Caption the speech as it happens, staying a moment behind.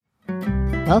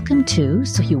Welcome to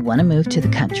So You Want to Move to the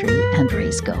Country and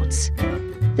Raise Goats.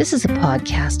 This is a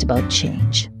podcast about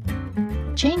change.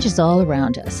 Change is all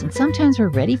around us, and sometimes we're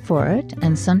ready for it,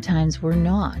 and sometimes we're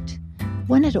not.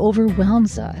 When it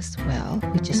overwhelms us, well,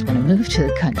 we just want to move to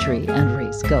the country and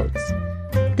raise goats.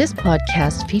 This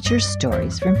podcast features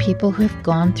stories from people who have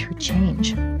gone through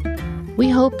change. We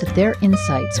hope that their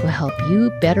insights will help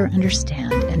you better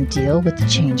understand and deal with the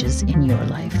changes in your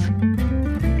life.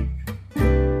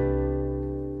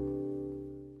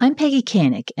 I'm Peggy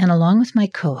Koenig, and along with my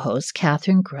co-host,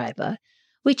 Catherine Greiba,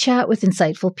 we chat with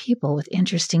insightful people with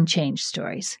interesting change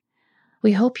stories.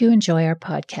 We hope you enjoy our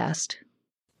podcast.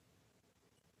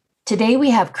 Today we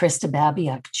have Krista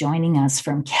Babiak joining us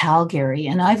from Calgary,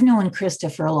 and I've known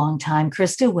Krista for a long time.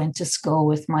 Krista went to school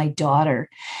with my daughter,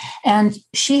 and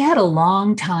she had a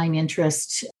long time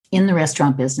interest in the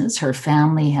restaurant business. Her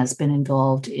family has been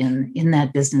involved in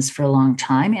that business for a long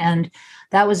time, and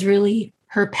that was really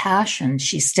her passion.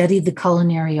 She studied the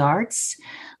culinary arts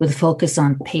with a focus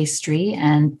on pastry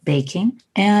and baking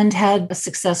and had a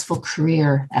successful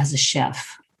career as a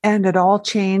chef. And it all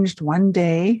changed one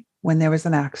day when there was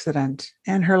an accident,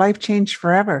 and her life changed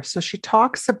forever. So she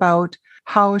talks about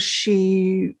how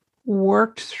she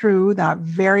worked through that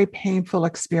very painful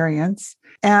experience.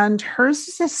 And hers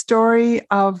is a story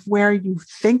of where you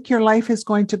think your life is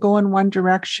going to go in one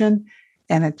direction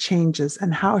and it changes,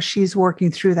 and how she's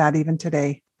working through that even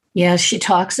today. Yeah, she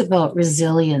talks about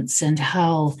resilience and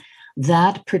how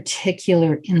that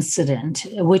particular incident,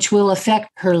 which will affect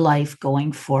her life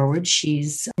going forward.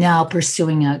 She's now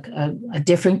pursuing a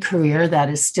different career that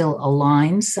is still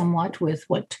aligned somewhat with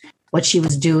what she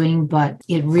was doing, but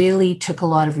it really took a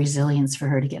lot of resilience for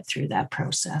her to get through that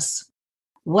process.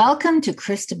 Welcome to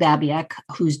Krista Babiak,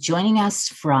 who's joining us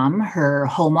from her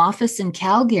home office in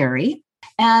Calgary.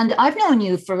 And I've known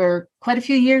you for quite a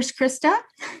few years, Krista.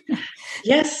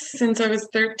 Yes, since I was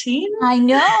 13. I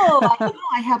know.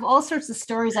 I have all sorts of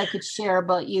stories I could share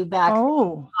about you back.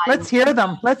 Oh, let's hear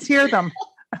them. Let's hear them.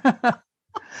 But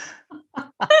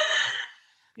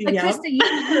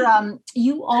Krista,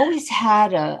 you always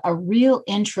had a real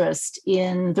interest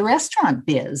in the restaurant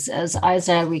biz, as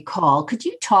I recall. Could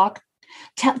you talk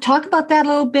about that a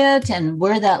little bit and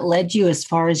where that led you as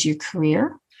far as your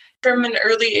career? From an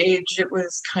early age, it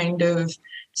was kind of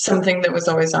something that was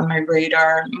always on my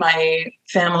radar. My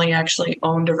family actually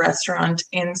owned a restaurant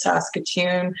in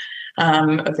Saskatoon,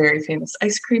 a very famous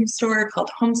ice cream store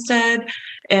called Homestead.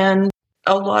 And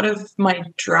a lot of my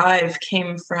drive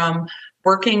came from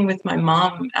working with my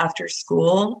mom after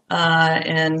school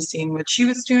and seeing what she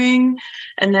was doing,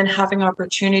 and then having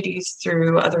opportunities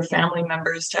through other family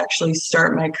members to actually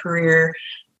start my career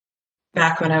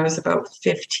back when I was about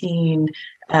 15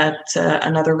 at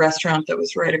another restaurant that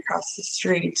was right across the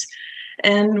street.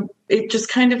 And it just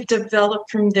kind of developed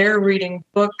from there, reading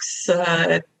books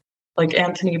like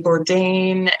Anthony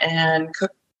Bourdain and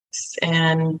cooks,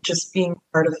 and just being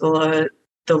part of the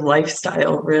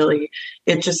lifestyle, really.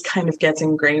 It just kind of gets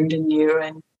ingrained in you.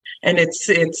 And it's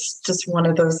just one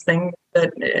of those things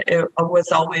that it was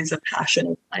always a passion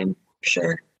of mine, for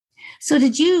sure. So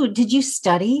did you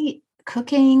study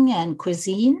cooking and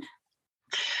cuisine?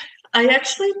 I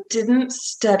actually didn't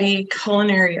study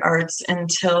culinary arts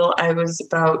until I was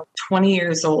about 20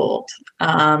 years old.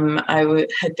 I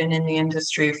had been in the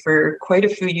industry for quite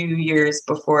a few years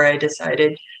before I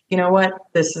decided, you know what,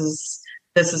 this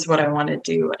is what I want to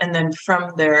do. And then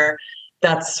from there,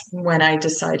 that's when I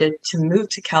decided to move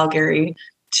to Calgary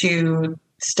to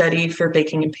study for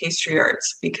baking and pastry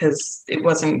arts, because it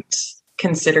wasn't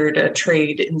considered a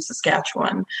trade in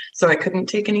Saskatchewan. So I couldn't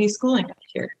take any schooling out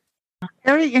here.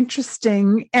 Very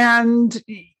interesting. And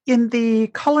in the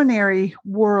culinary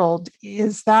world,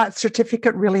 is that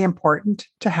certificate really important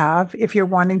to have if you're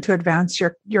wanting to advance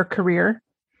your career?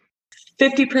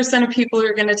 50% of people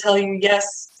are going to tell you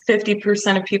yes.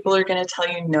 50% of people are going to tell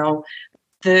you no.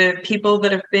 The people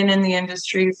that have been in the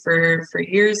industry for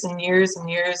years and years and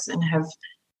years and have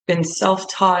been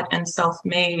self-taught and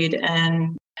self-made,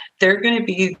 and they're going to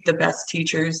be the best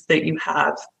teachers that you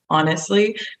have,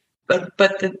 honestly. But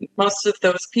most of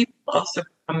those people also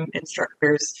become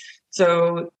instructors.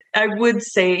 So I would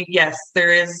say, yes,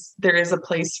 there is a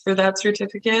place for that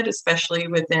certificate, especially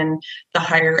within the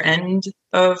higher end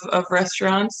of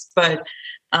restaurants, but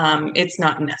it's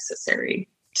not necessary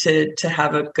to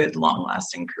have a good,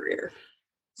 long-lasting career.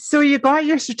 So you got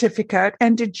your certificate,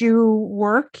 and did you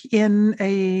work in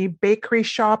a bakery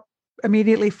shop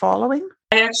immediately following?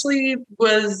 I actually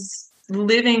was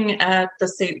living at the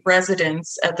state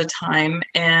residence at the time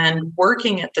and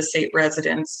working at the state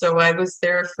residence. So I was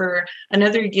there for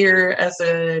another year as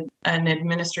an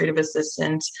administrative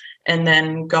assistant, and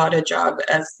then got a job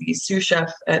as the sous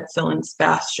chef at Phil and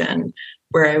Sebastian,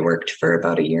 where I worked for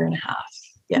about a year and a half.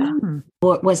 Yeah.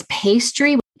 What was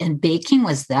pastry and baking?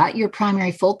 Was that your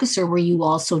primary focus, or were you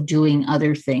also doing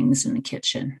other things in the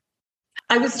kitchen?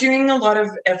 I was doing a lot of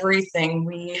everything.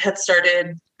 We had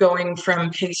started going from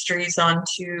pastries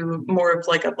onto more of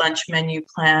like a lunch menu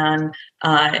plan.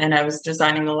 And I was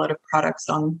designing a lot of products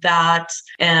on that.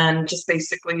 And just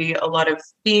basically a lot of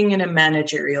being in a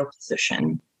managerial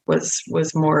position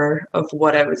was more of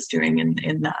what I was doing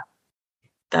in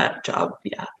that job.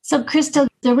 Yeah. So Krista,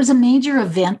 there was a major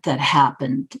event that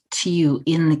happened to you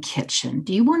in the kitchen.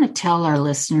 Do you want to tell our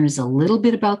listeners a little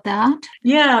bit about that?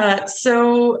 Yeah.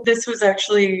 So this was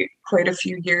actually quite a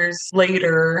few years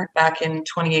later, back in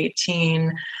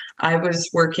 2018. I was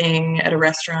working at a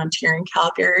restaurant here in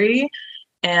Calgary,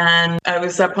 and I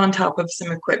was up on top of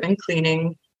some equipment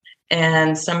cleaning,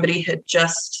 and somebody had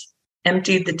just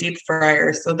emptied the deep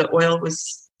fryer. So the oil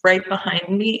was right behind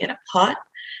me in a pot,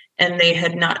 and they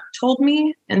had not told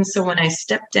me. And so when I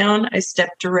stepped down, I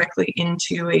stepped directly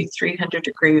into a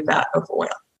 300-degree vat of oil.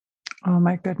 Oh,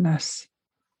 my goodness.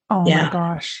 Oh, my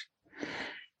gosh.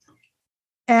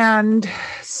 And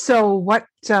so what,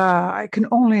 I can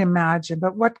only imagine,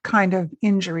 but what kind of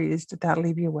injuries did that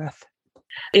leave you with?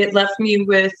 It left me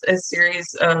with a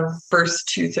series of first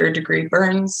 2 third-degree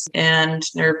burns and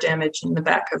nerve damage in the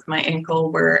back of my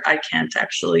ankle where I can't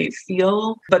actually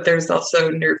feel. But there's also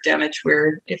nerve damage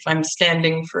where if I'm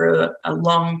standing for a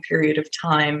long period of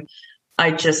time,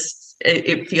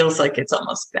 it feels like it's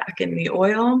almost back in the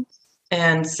oil.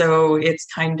 And so it's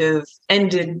kind of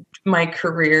ended my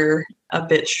career a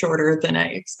bit shorter than I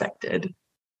expected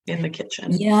in the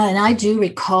kitchen. Yeah, and I do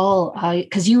recall,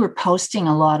 because you were posting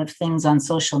a lot of things on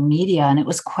social media, and it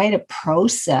was quite a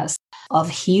process of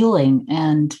healing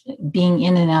and being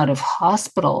in and out of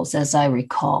hospitals, as I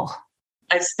recall.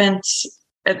 I spent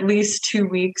at least 2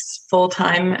 weeks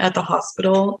full-time at the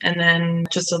hospital, and then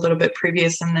just a little bit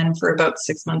previous, and then for about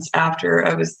 6 months after,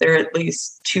 I was there at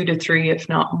least 2 to 3, if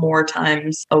not more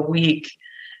times a week,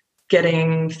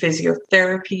 getting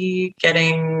physiotherapy,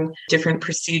 getting different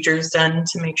procedures done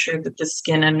to make sure that the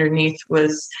skin underneath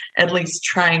was at least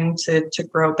trying to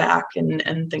grow back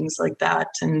and things like that.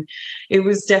 And it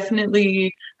was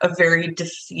definitely a very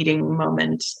defeating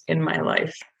moment in my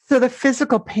life. So the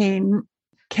physical pain,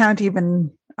 can't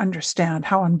even understand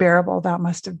how unbearable that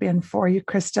must have been for you,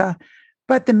 Krista.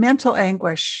 But the mental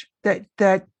anguish that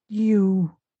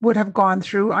you would have gone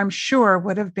through, I'm sure,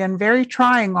 would have been very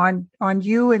trying on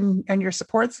you and your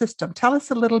support system. Tell us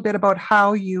a little bit about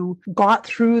how you got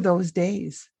through those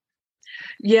days.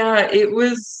 Yeah, it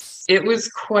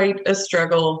was quite a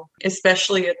struggle,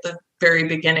 especially at the very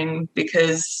beginning,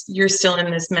 because you're still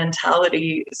in this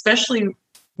mentality, especially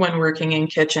when working in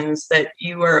kitchens, that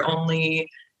you are only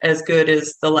as good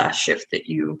as the last shift that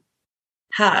you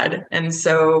had. And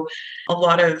so a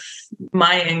lot of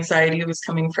my anxiety was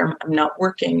coming from, I'm not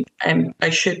working. I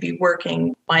should be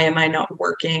working. Why am I not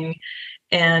working?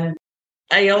 And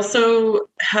I also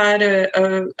had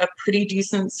a pretty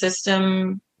decent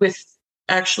system with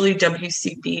actually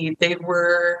WCB. They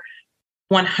were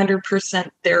 100%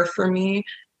 there for me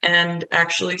and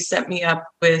actually set me up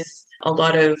with a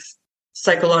lot of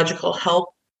psychological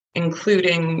help,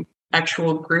 including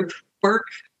actual group work,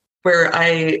 where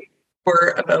I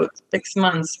for about 6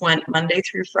 months, went Monday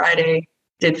through Friday,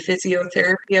 did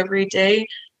physiotherapy every day,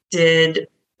 did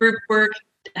group work,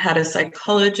 had a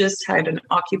psychologist, had an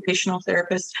occupational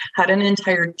therapist, had an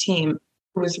entire team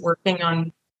who was working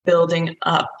on building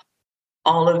up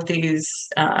all of these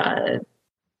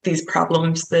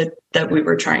problems that we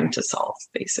were trying to solve,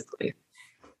 basically.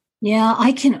 Yeah,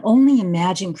 I can only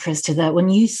imagine, Krista, that when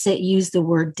you use the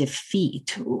word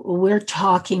defeat, we're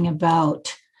talking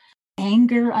about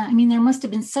anger. I mean, there must have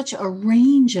been such a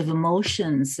range of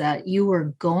emotions that you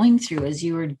were going through as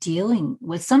you were dealing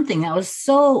with something that was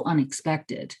so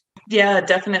unexpected. Yeah,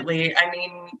 definitely. I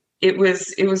mean, it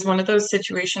was one of those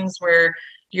situations where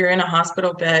you're in a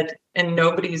hospital bed and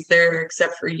nobody's there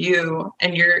except for you,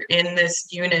 and you're in this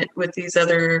unit with these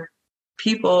other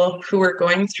people who are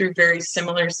going through very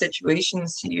similar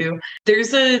situations to you.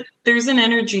 There's an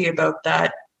energy about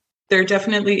that. There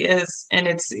definitely is, and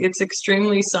it's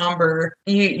extremely somber.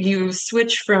 You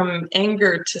switch from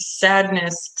anger to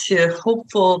sadness to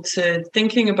hopeful to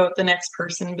thinking about the next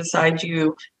person beside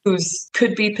you who's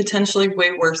could be potentially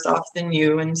way worse off than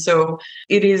you. And so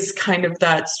it is kind of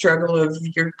that struggle of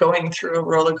you're going through a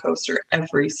roller coaster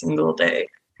every single day.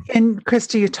 And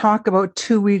Krista, you talk about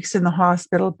 2 weeks in the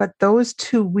hospital, but those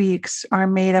 2 weeks are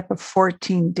made up of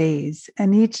 14 days,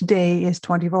 and each day is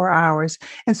 24 hours.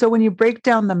 And so when you break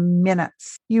down the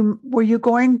minutes, were you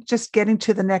going just getting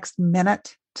to the next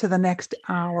minute, to the next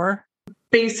hour?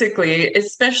 Basically,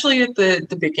 especially at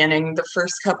the beginning, the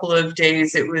first couple of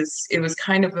days, it was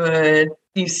kind of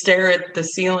you stare at the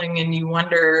ceiling and you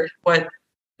wonder, what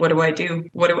do I do?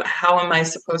 How am I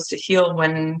supposed to heal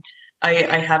when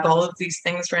I have all of these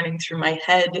things running through my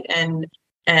head and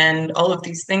all of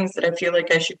these things that I feel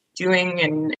like I should be doing,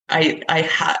 and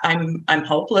I'm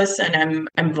hopeless and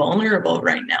I'm vulnerable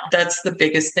right now. That's the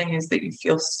biggest thing, is that you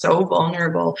feel so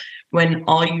vulnerable when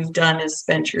all you've done is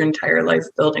spent your entire life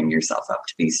building yourself up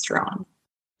to be strong.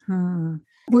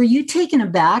 Were you taken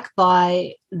aback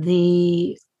by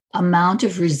the amount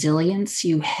of resilience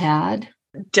you had?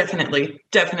 Definitely.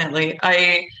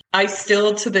 I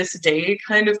still to this day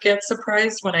kind of get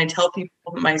surprised when I tell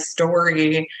people my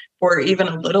story, or even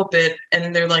a little bit,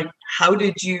 and they're like, how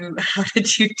did you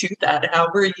do that? How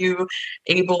were you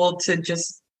able to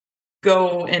just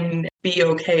go and be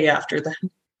okay after that?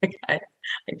 Like, I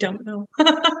don't know.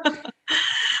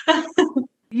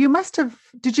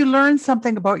 Did you learn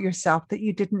something about yourself that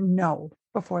you didn't know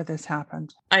before this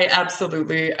happened? I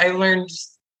learned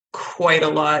quite a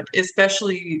lot,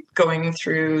 especially going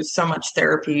through so much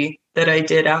therapy that I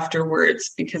did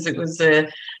afterwards, because it was a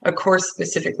course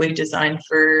specifically designed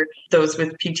for those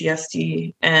with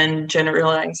PTSD and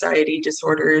general anxiety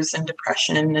disorders and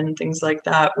depression and things like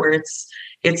that, where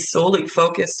it's solely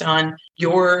focused on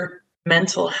your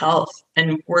mental health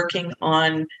and working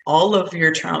on all of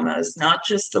your traumas, not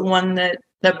just the one that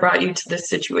brought you to this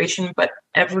situation, but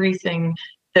everything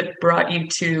that brought you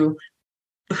to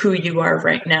who you are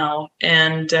right now.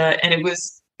 And it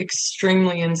was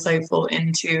extremely insightful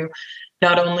into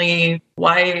not only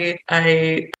why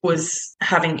I was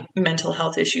having mental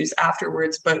health issues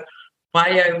afterwards, but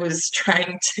why I was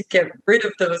trying to get rid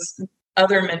of those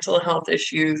other mental health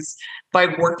issues by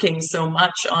working so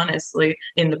much, honestly,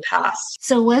 in the past.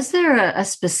 So was there a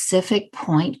specific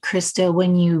point, Krista,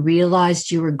 when you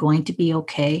realized you were going to be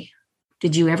okay?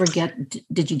 Did you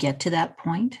get to that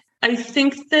point? I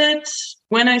think that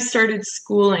when I started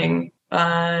schooling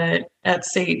at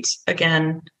SAIT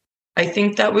again, I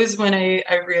think that was when I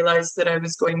realized that I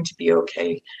was going to be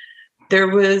okay. There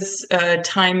was a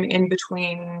time in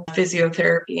between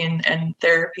physiotherapy and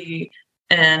therapy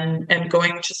and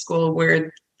going to school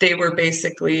where they were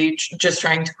basically just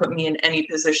trying to put me in any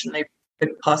position they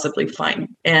could possibly find.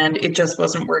 And it just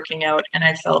wasn't working out. And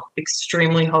I felt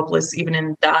extremely hopeless even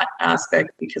in that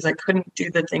aspect, because I couldn't do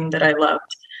the thing that I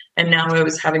loved. And now I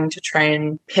was having to try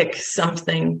and pick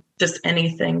something, just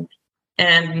anything.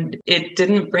 And it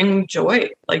didn't bring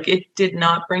joy. Like, it did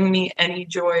not bring me any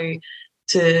joy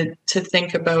to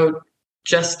think about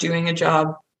just doing a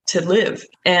job to live.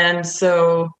 And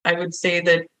so I would say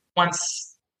that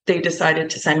once they decided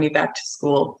to send me back to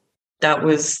school, that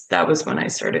was when I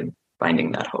started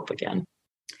finding that hope again.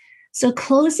 So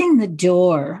closing the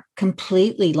door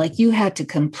completely, like you had to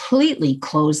completely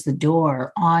close the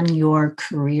door on your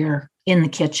career in the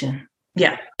kitchen.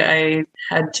 Yeah, I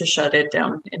had to shut it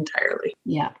down entirely.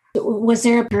 Yeah. Was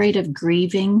there a period of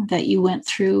grieving that you went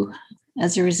through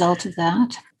as a result of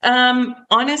that?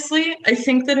 Honestly, I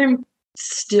think that I'm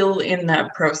still in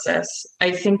that process.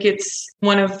 I think it's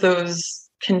one of those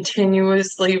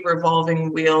continuously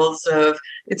revolving wheels of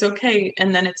it's okay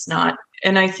and then it's not.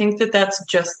 And I think that that's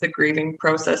just the grieving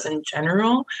process in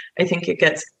general. I think it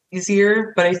gets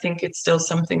easier, but I think it's still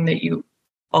something that you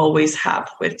always have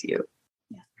with you.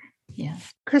 Yeah.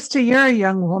 Krista, you're a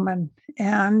young woman,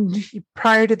 and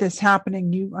prior to this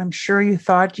happening, I'm sure you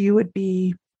thought you would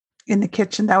be in the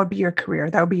kitchen. That would be your career.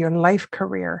 That would be your life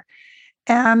career.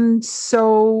 And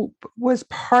so was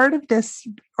part of this,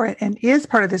 and is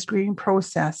part of this grieving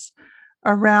process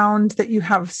around that you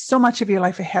have so much of your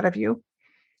life ahead of you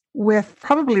with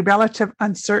probably relative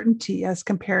uncertainty as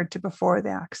compared to before the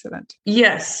accident.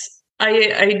 Yes,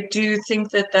 I do think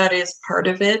that is part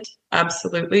of it.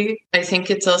 Absolutely. I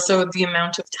think it's also the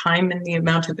amount of time and the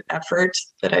amount of effort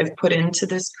that I've put into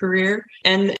this career,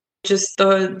 and just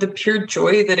the pure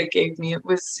joy that it gave me.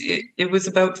 It was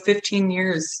about 15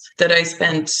 years that I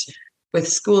spent with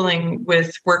schooling,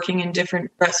 with working in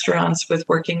different restaurants, with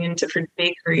working in different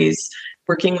bakeries,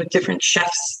 working with different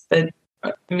chefs that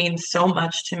means so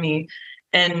much to me,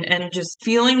 and just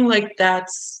feeling like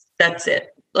that's it.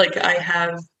 Like, I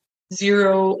have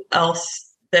zero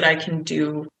else that I can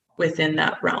do within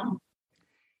that realm.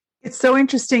 It's so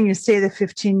interesting you say the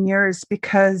 15 years,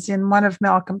 because in one of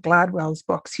Malcolm Gladwell's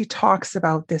books, he talks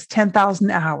about this 10,000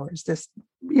 hours, this,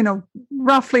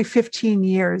 roughly 15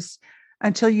 years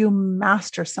until you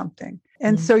master something.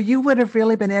 And so you would have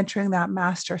really been entering that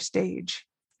master stage.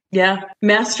 Yeah,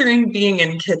 mastering being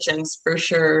in kitchens for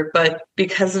sure. But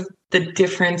because of the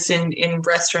difference in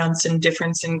restaurants and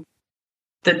difference in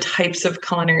the types of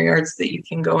culinary arts that you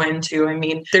can go into, I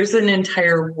mean, there's an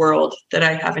entire world that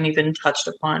I haven't even touched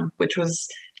upon, which was,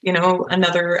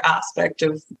 another aspect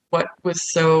of what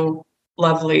was so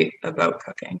lovely about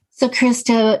cooking. So,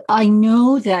 Krista, I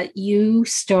know that you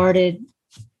started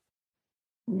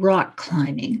rock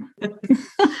climbing.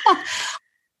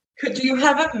 Could you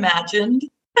have imagined?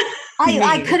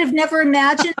 I could have never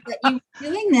imagined that you were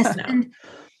doing this. No. And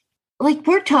like,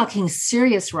 we're talking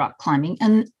serious rock climbing.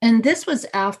 And this was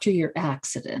after your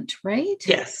accident, right?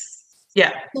 Yes.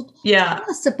 Yeah. So Yeah.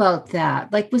 tell us about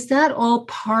that. Like, was that all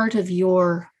part of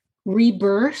your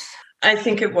rebirth? I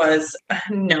think it was.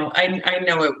 No, I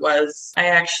know it was.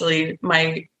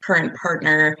 My current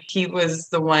partner, he was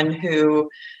the one who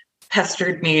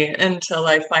pestered me until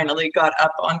I finally got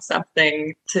up on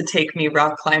something to take me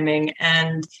rock climbing.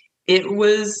 And it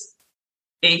was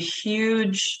a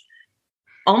huge,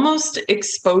 almost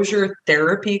exposure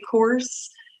therapy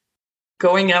course,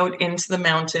 going out into the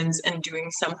mountains and doing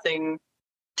something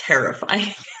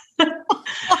terrifying.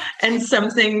 And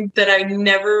something that I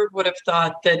never would have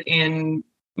thought that in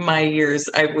my years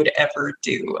I would ever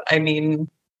do. I mean,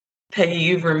 Peggy,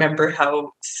 you remember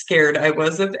how scared I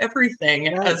was of everything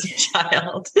as a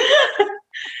child.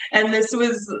 And this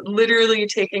was literally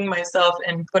taking myself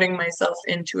and putting myself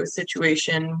into a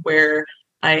situation where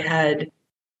I had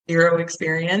zero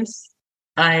experience.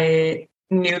 I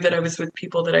knew that I was with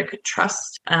people that I could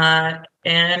trust.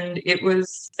 And it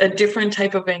was a different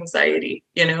type of anxiety.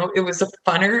 It was a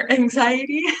funner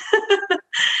anxiety.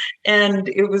 And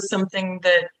it was something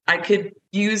that I could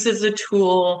use as a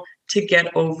tool to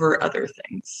get over other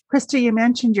things. Krista, you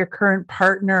mentioned your current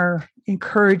partner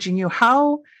encouraging you.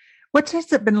 What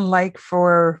has it been like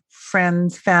for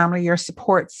friends, family, your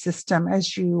support system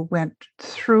as you went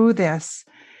through this?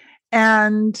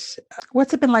 And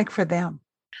what's it been like for them?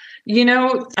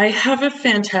 I have a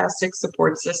fantastic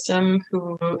support system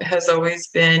who has always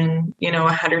been,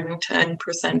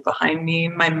 110% behind me.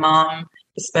 My mom,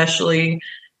 especially,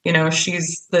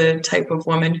 she's the type of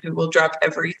woman who will drop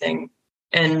everything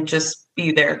and just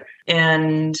be there.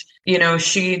 And,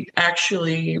 she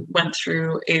actually went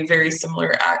through a very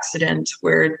similar accident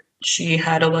where she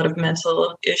had a lot of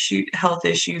health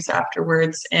issues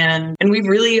afterwards. And we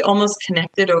really almost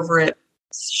connected over it.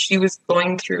 She was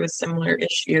going through a similar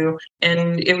issue,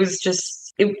 and it was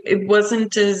just, it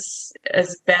wasn't as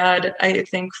bad, I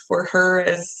think, for her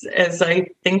as I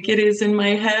think it is in my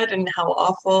head, and how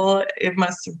awful it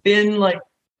must have been, like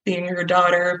seeing her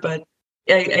daughter. But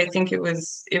I think it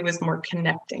was more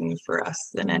connecting for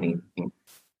us than anything.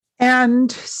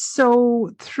 And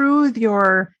so through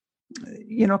your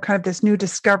kind of this new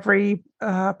discovery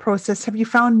process, have you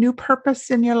found new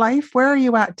purpose in your life? Where are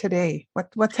you at today?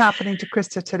 What's happening to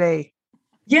Krista today?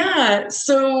 Yeah.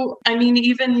 So, I mean,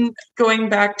 even going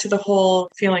back to the whole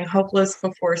feeling hopeless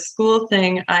before school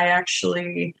thing, I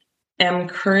actually am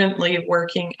currently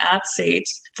working at SAIT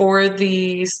for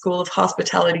the School of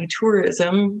Hospitality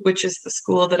Tourism, which is the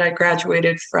school that I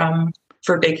graduated from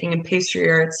for baking and pastry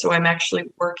arts. So I'm actually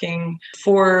working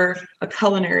for a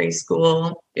culinary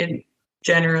school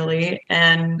generally,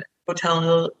 and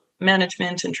hotel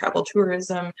management and travel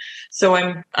tourism. So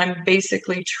I'm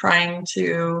basically trying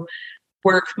to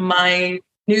work my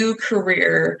new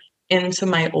career into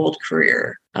my old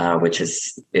career, which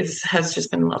has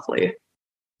just been lovely.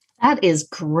 That is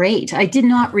great. I did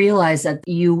not realize that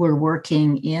you were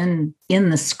working in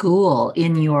the school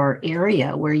in your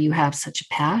area where you have such a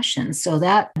passion. So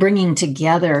that bringing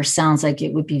together sounds like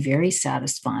it would be very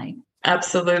satisfying.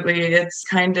 Absolutely. It's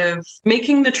kind of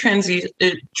making the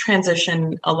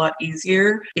transition a lot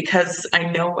easier because I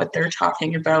know what they're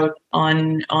talking about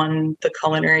on the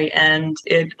culinary end.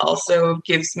 It also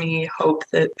gives me hope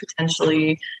that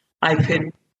potentially I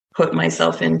could put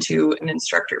myself into an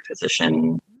instructor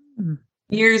position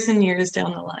years and years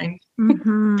down the line.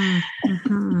 Mm-hmm.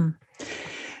 Mm-hmm.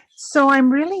 So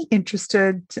I'm really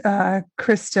interested,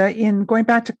 Krista, in going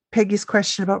back to Peggy's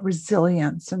question about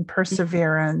resilience and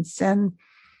perseverance. And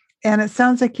it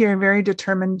sounds like you're a very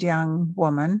determined young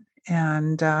woman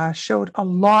and showed a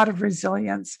lot of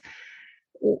resilience.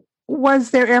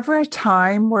 Was there ever a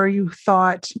time where you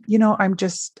thought, I'm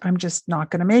just not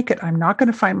going to make it. I'm not going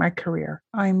to find my career.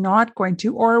 I'm not going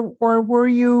to, or were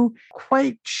you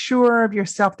quite sure of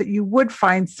yourself that you would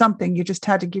find something? You just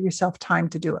had to give yourself time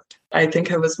to do it. I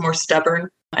think I was more stubborn.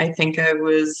 I think I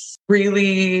was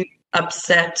really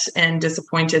upset and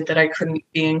disappointed that I couldn't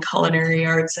be in culinary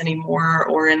arts anymore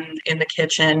or in the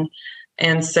kitchen.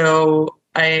 And so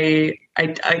I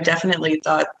definitely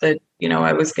thought that,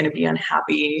 I was going to be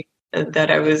unhappy,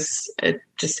 that I was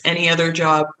just any other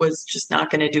job was just not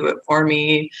going to do it for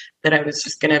me, that I was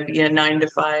just going to be a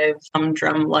 9-to-5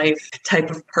 humdrum life type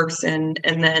of person.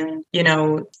 And then,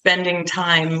 spending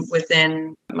time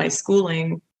within my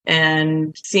schooling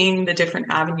and seeing the different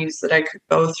avenues that I could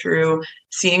go through,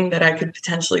 seeing that I could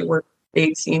potentially work,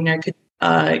 seeing I could,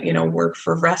 work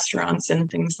for restaurants and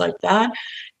things like that.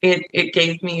 It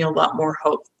gave me a lot more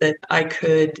hope that I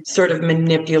could sort of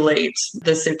manipulate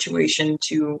the situation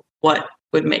to what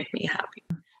would make me happy.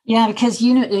 Yeah, because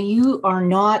you are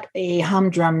not a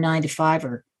humdrum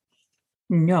 9-to-5er.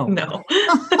 No.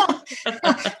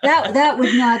 that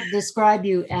would not describe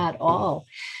you at all.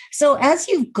 So as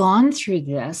you've gone through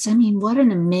this, what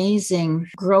an amazing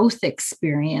growth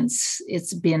experience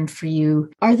it's been for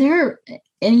you. Are there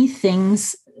any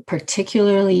things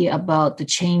particularly about the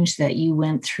change that you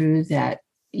went through that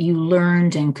you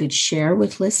learned and could share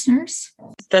with listeners?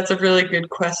 That's a really good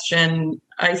question.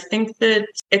 I think that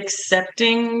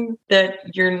accepting that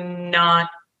you're not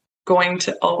going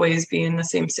to always be in the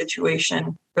same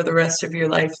situation for the rest of your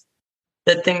life,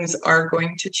 that things are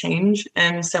going to change,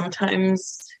 and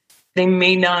sometimes they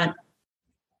may not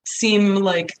seem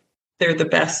like they're the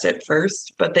best at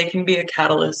first, but they can be a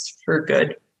catalyst for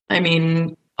good.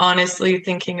 Honestly,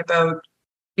 thinking about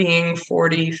being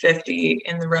 40, 50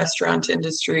 in the restaurant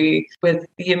industry with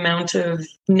the amount of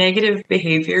negative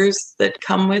behaviors that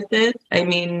come with it.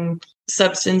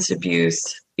 Substance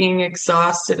abuse, being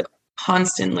exhausted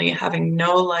constantly, having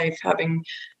no life, having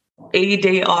a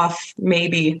day off,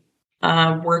 maybe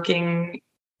working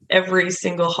every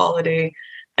single holiday.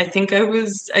 I think I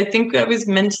was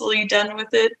mentally done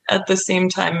with it at the same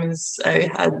time as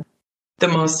I had the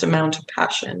most amount of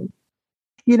passion.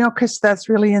 Chris, that's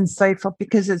really insightful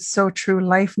because it's so true.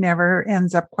 Life never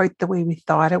ends up quite the way we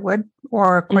thought it would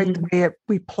or quite the way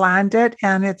we planned it.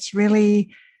 And it's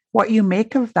really what you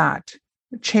make of that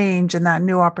change and that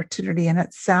new opportunity. And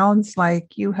it sounds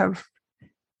like you have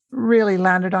really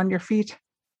landed on your feet.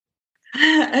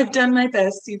 I've done my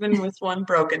best, even with one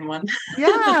broken one.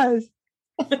 Yes.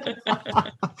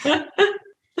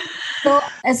 So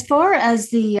as far as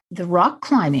the rock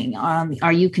climbing,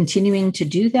 are you continuing to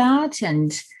do that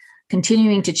and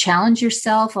continuing to challenge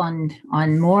yourself on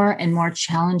more and more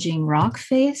challenging rock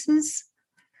faces?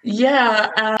 Yeah,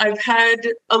 I've had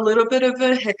a little bit of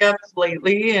a hiccup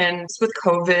lately, and with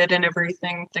COVID and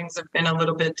everything, things have been a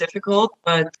little bit difficult,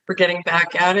 but we're getting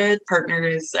back at it. Partner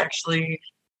is actually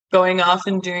going off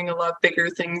and doing a lot bigger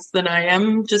things than I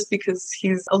am, just because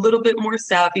he's a little bit more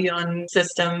savvy on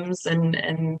systems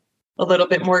and a little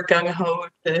bit more gung-ho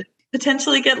to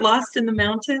potentially get lost in the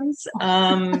mountains.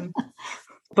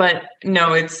 But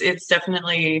no, it's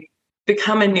definitely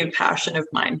become a new passion of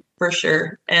mine for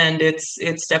sure. And it's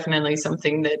definitely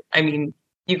something that,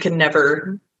 you can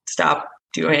never stop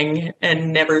doing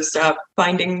and never stop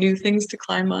finding new things to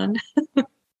climb on.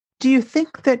 Do you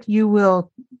think that you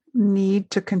will need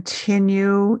to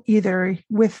continue either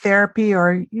with therapy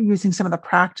or using some of the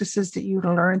practices that you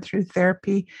learned through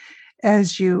therapy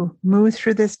as you move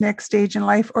through this next stage in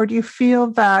life? Or do you feel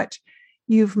that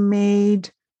you've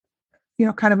made,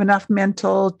 kind of enough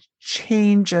mental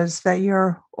changes that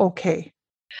you're okay?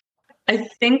 I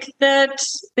think that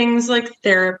things like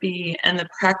therapy and the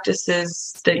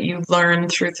practices that you learn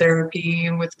through therapy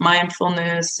with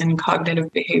mindfulness and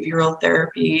cognitive behavioral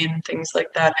therapy and things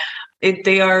like that,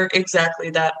 they are exactly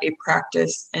that, a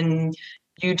practice, and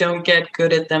you don't get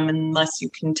good at them unless you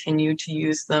continue to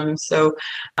use them. So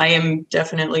I am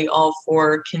definitely all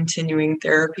for continuing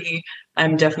therapy.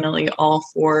 I'm definitely all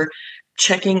for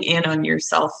checking in on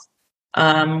yourself,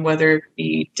 whether it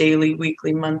be daily,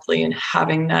 weekly, monthly, and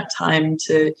having that time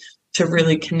to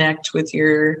really connect with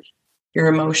your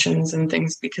emotions and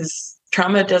things, because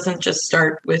trauma doesn't just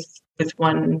start with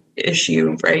one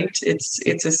issue, right?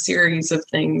 It's a series of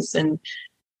things, and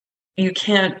you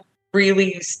can't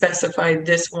really specify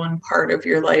this one part of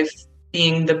your life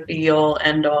being the be all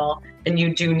end all, and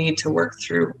you do need to work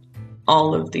through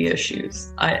all of the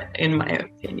issues, in my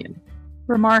opinion.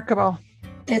 Remarkable.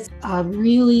 It's a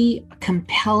really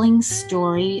compelling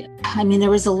story. There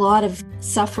was a lot of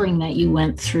suffering that you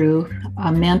went through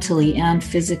mentally and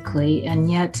physically,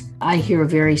 and yet I hear a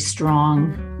very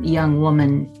strong young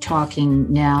woman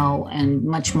talking now and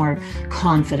much more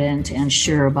confident and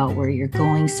sure about where you're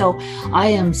going. So I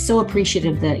am so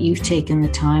appreciative that you've taken the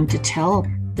time to tell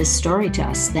this story to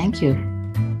us. Thank you.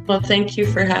 Well, thank you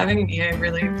for having me. I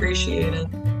really appreciate it.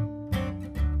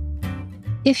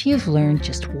 If you've learned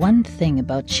just one thing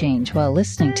about change while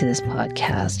listening to this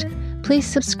podcast, please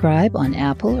subscribe on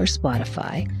Apple or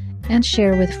Spotify and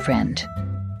share with a friend.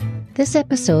 This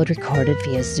episode recorded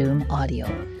via Zoom audio.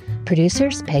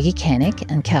 Producers Peggy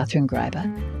Koenig and Catherine Greiba.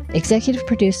 Executive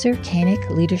producer Koenig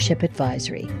Leadership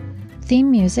Advisory. Theme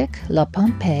music La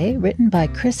Pompeii, written by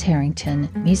Chris Harrington,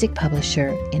 music publisher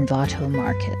Invato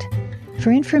Market.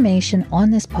 For information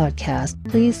on this podcast,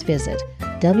 please visit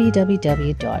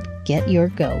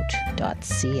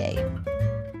www.getyourgoat.ca.